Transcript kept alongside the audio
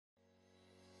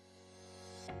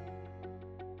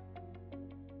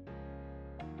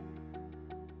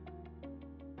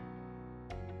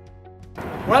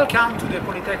Welcome to the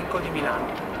Politecnico di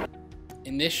Milano.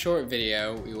 In this short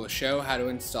video, we will show how to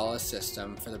install a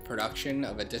system for the production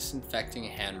of a disinfecting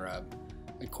hand rub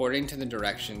according to the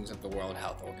directions of the World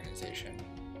Health Organization.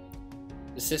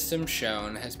 The system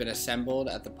shown has been assembled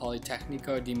at the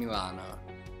Politecnico di Milano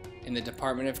in the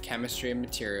Department of Chemistry and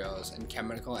Materials and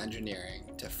Chemical Engineering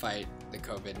to fight the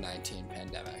COVID-19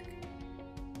 pandemic.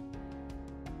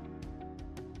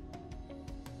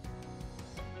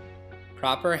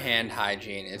 Proper hand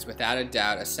hygiene is without a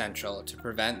doubt essential to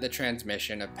prevent the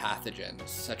transmission of pathogens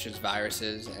such as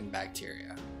viruses and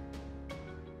bacteria.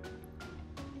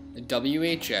 The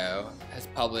WHO has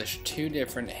published 2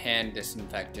 different hand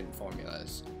disinfectant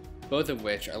formulas, both of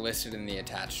which are listed in the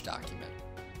attached document.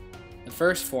 The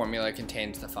first formula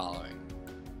contains the following: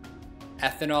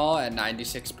 ethanol at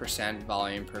 96%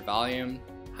 volume per volume,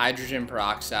 hydrogen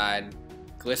peroxide,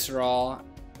 glycerol,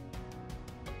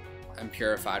 and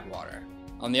purified water.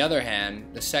 On the other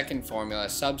hand, the second formula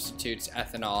substitutes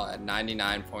ethanol at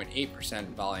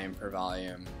 99.8% volume per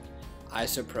volume,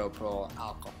 isopropyl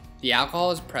alcohol. The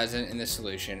alcohols present in the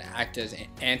solution act as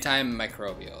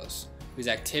antimicrobials, whose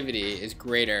activity is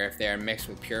greater if they are mixed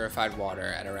with purified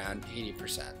water at around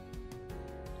 80%.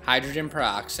 Hydrogen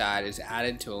peroxide is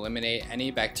added to eliminate any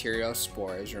bacterial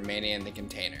spores remaining in the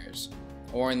containers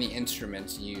or in the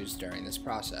instruments used during this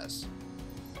process.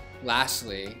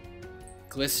 Lastly,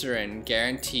 glycerin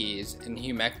guarantees an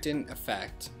humectant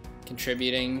effect,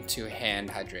 contributing to hand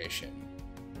hydration.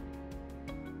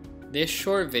 This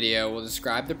short video will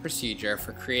describe the procedure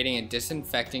for creating a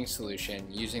disinfecting solution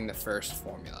using the first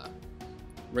formula.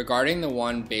 Regarding the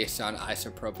one based on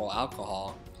isopropyl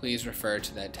alcohol, please refer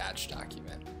to the attached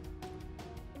document.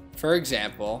 For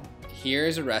example, here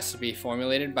is a recipe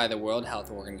formulated by the World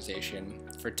Health Organization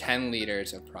for 10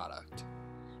 liters of product.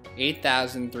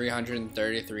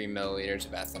 8,333 milliliters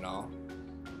of ethanol,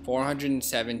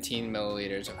 417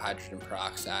 milliliters of hydrogen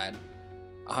peroxide,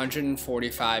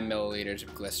 145 milliliters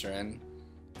of glycerin,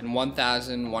 and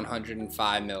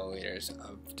 1,105 milliliters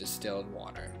of distilled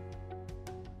water.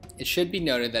 It should be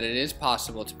noted that it is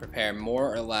possible to prepare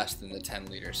more or less than the 10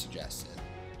 liters suggested.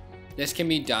 This can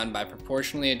be done by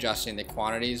proportionally adjusting the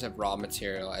quantities of raw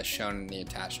material as shown in the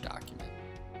attached document.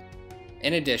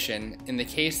 In addition, in the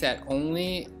case that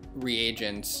only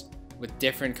reagents with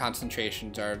different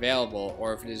concentrations are available,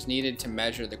 or if it is needed to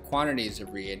measure the quantities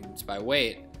of reagents by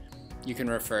weight, you can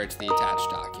refer to the attached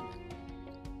document.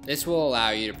 This will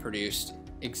allow you to produce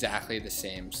exactly the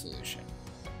same solution.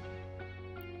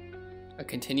 A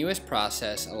continuous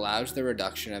process allows the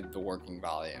reduction of the working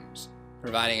volumes,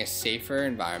 providing a safer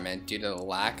environment due to the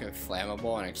lack of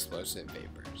flammable and explosive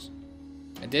vapors.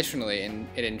 Additionally,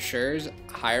 it ensures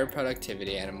higher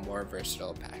productivity and a more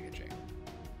versatile packaging.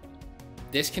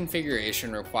 This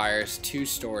configuration requires 2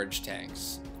 storage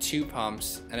tanks, 2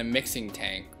 pumps, and a mixing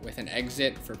tank with an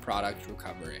exit for product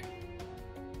recovery.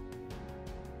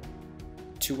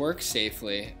 To work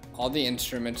safely, all the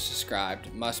instruments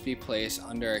described must be placed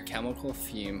under a chemical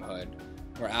fume hood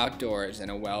or outdoors in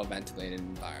a well-ventilated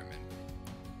environment.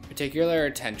 Particular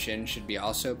attention should be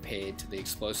also paid to the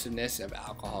explosiveness of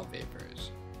alcohol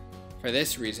vapors. For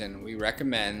this reason, we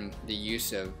recommend the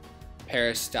use of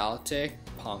peristaltic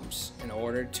pumps in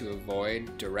order to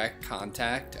avoid direct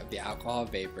contact of the alcohol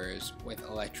vapors with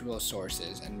electrical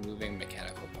sources and moving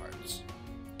mechanical parts.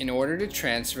 In order to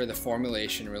transfer the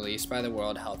formulation released by the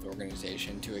World Health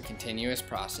Organization to a continuous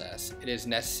process, it is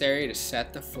necessary to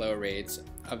set the flow rates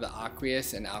of the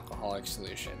aqueous and alcoholic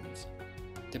solutions.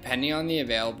 Depending on the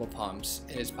available pumps,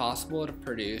 it is possible to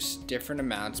produce different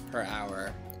amounts per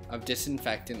hour of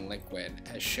disinfectant liquid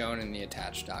as shown in the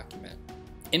attached document.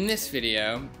 In this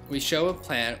video, we show a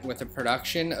plant with a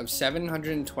production of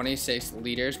 726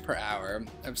 liters per hour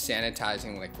of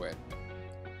sanitizing liquid.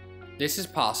 This is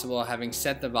possible having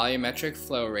set the volumetric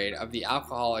flow rate of the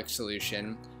alcoholic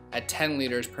solution at 10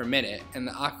 liters per minute and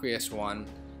the aqueous one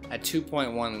at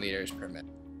 2.1 liters per minute.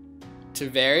 To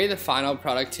vary the final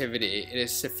productivity, it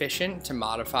is sufficient to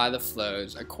modify the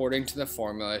flows according to the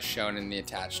formula shown in the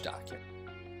attached document.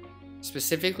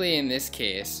 Specifically in this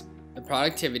case, the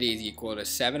productivity is equal to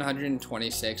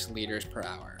 726 liters per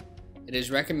hour. It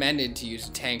is recommended to use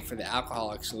a tank for the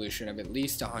alcoholic solution of at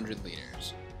least 100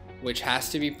 liters, which has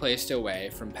to be placed away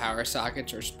from power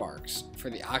sockets or sparks, for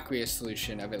the aqueous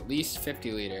solution of at least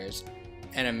 50 liters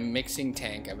and a mixing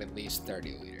tank of at least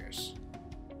 30 liters.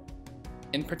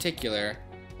 In particular,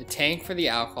 the tank for the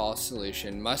alcohol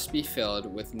solution must be filled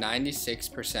with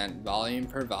 96% volume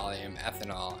per volume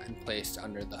ethanol and placed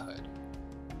under the hood.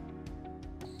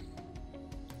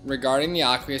 Regarding the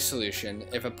aqueous solution,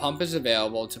 if a pump is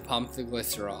available to pump the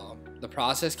glycerol, the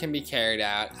process can be carried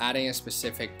out adding a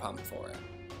specific pump for it.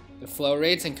 The flow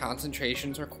rates and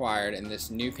concentrations required in this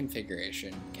new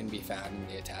configuration can be found in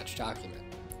the attached document.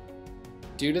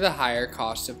 Due to the higher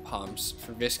cost of pumps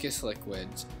for viscous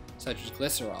liquids such as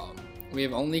glycerol, we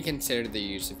have only considered the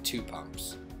use of 2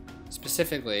 pumps.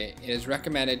 Specifically, it is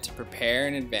recommended to prepare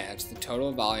in advance the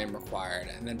total volume required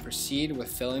and then proceed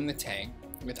with filling the tank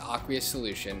with aqueous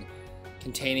solution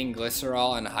containing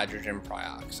glycerol and hydrogen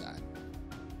peroxide.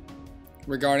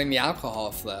 Regarding the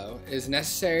alcohol flow, it is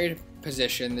necessary to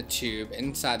position the tube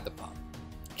inside the pump.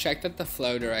 Check that the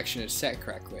flow direction is set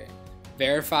correctly.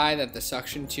 Verify that the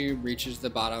suction tube reaches the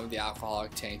bottom of the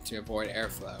alcoholic tank to avoid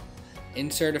airflow.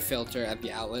 Insert a filter at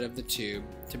the outlet of the tube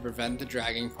to prevent the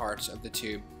dragging parts of the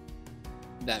tube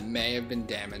that may have been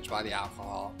damaged by the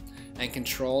alcohol, and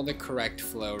control the correct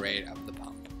flow rate of the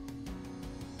pump.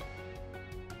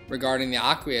 Regarding the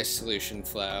aqueous solution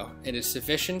flow, it is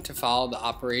sufficient to follow the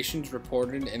operations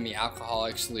reported in the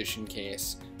alcoholic solution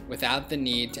case without the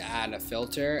need to add a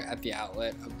filter at the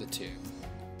outlet of the tube.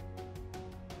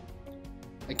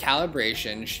 A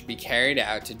calibration should be carried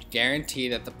out to guarantee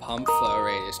that the pump flow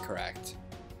rate is correct.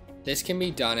 This can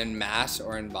be done in mass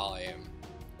or in volume.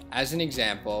 As an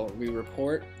example, we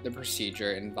report the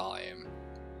procedure in volume.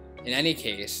 In any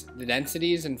case, the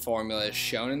densities and formulas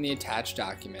shown in the attached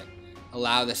document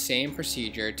allow the same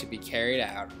procedure to be carried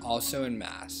out also in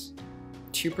mass.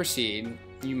 To proceed,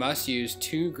 you must use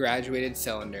 2 graduated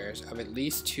cylinders of at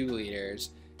least 2 liters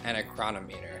and a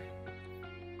chronometer.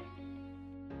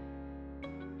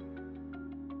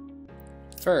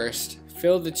 First,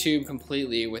 fill the tube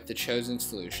completely with the chosen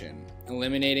solution,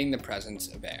 eliminating the presence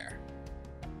of air.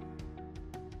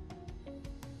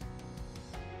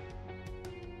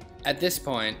 At this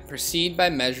point, proceed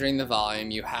by measuring the volume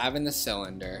you have in the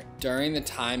cylinder during the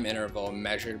time interval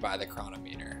measured by the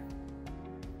chronometer.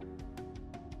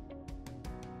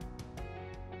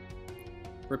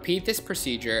 Repeat this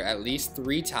procedure at least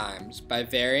 3 times by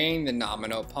varying the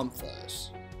nominal pump flows.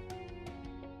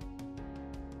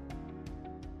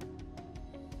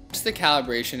 Once the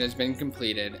calibration has been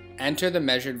completed, enter the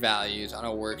measured values on a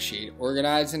worksheet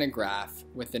organized in a graph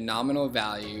with the nominal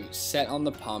value set on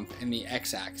the pump in the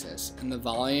x-axis and the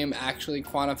volume actually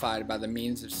quantified by the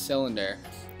means of cylinder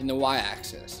in the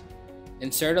y-axis.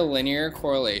 Insert a linear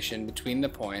correlation between the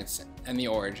points and the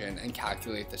origin and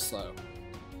calculate the slope.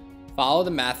 Follow the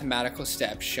mathematical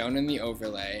steps shown in the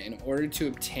overlay in order to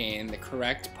obtain the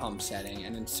correct pump setting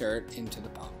and insert into the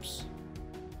pumps.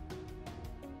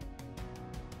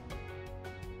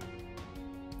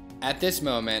 At this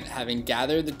moment, having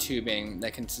gathered the tubing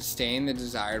that can sustain the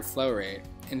desired flow rate,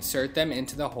 insert them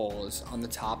into the holes on the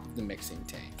top of the mixing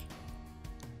tank.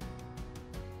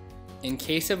 In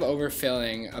case of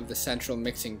overfilling of the central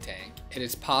mixing tank, it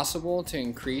is possible to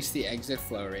increase the exit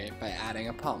flow rate by adding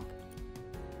a pump.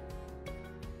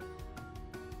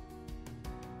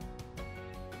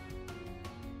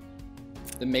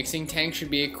 The mixing tank should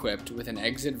be equipped with an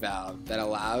exit valve that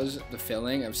allows the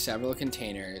filling of several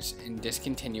containers in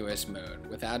discontinuous mode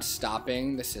without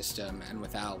stopping the system and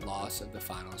without loss of the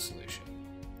final solution.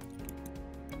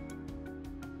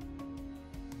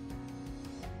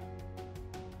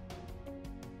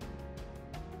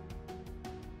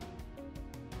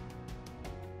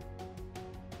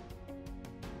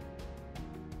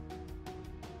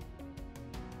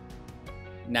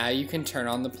 Now you can turn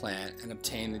on the plant and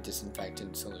obtain the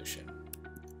disinfectant solution.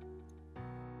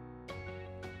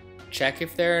 Check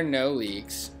if there are no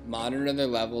leaks, monitor the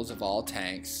levels of all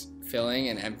tanks, filling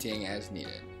and emptying as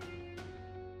needed.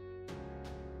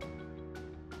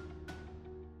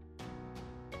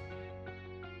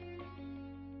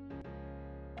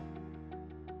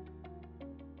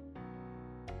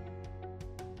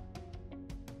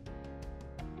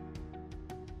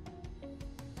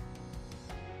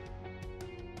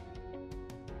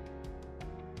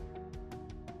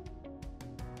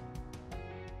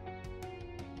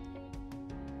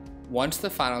 Once the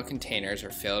final containers are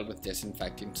filled with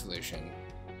disinfecting solution,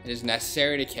 it is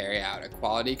necessary to carry out a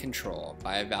quality control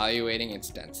by evaluating its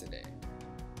density.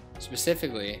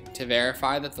 Specifically, to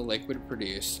verify that the liquid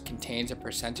produced contains a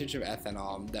percentage of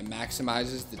ethanol that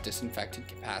maximizes the disinfectant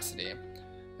capacity,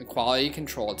 a quality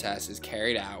control test is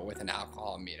carried out with an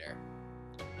alcohol meter.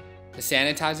 The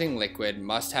sanitizing liquid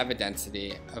must have a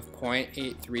density of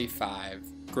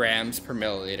 0.835 grams per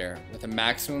milliliter with a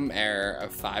maximum error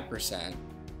of 5%,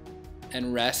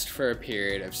 and rest for a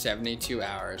period of 72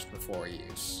 hours before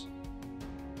use.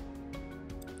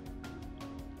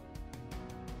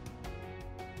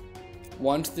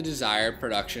 Once the desired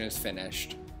production is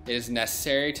finished, it is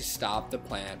necessary to stop the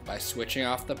plant by switching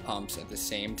off the pumps at the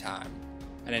same time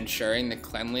and ensuring the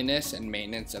cleanliness and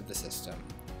maintenance of the system.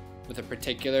 with a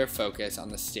particular focus on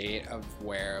the state of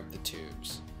wear of the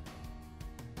tubes.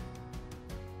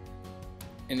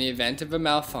 In the event of a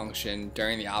malfunction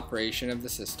during the operation of the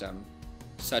system,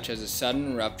 such as a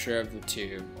sudden rupture of the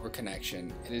tube or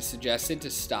connection, it is suggested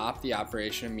to stop the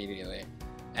operation immediately,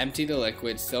 empty the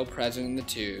liquid still present in the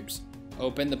tubes,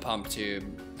 open the pump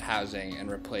tube housing, and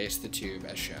replace the tube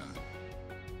as shown.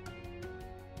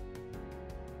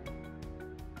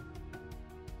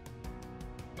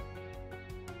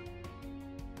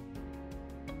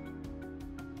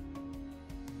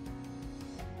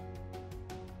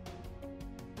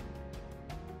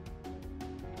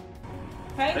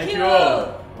 Thank you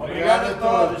all. Obrigado a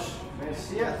todos.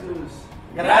 Merci a todos.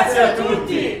 Grazie a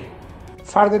tutti.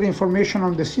 Further information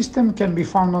on the system can be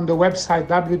found on the website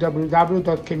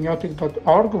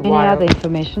www.chemiotic.org. Any other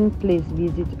information, please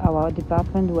visit our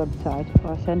department website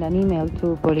or send an email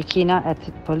to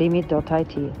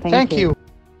polichina@polimi.it. Thank you.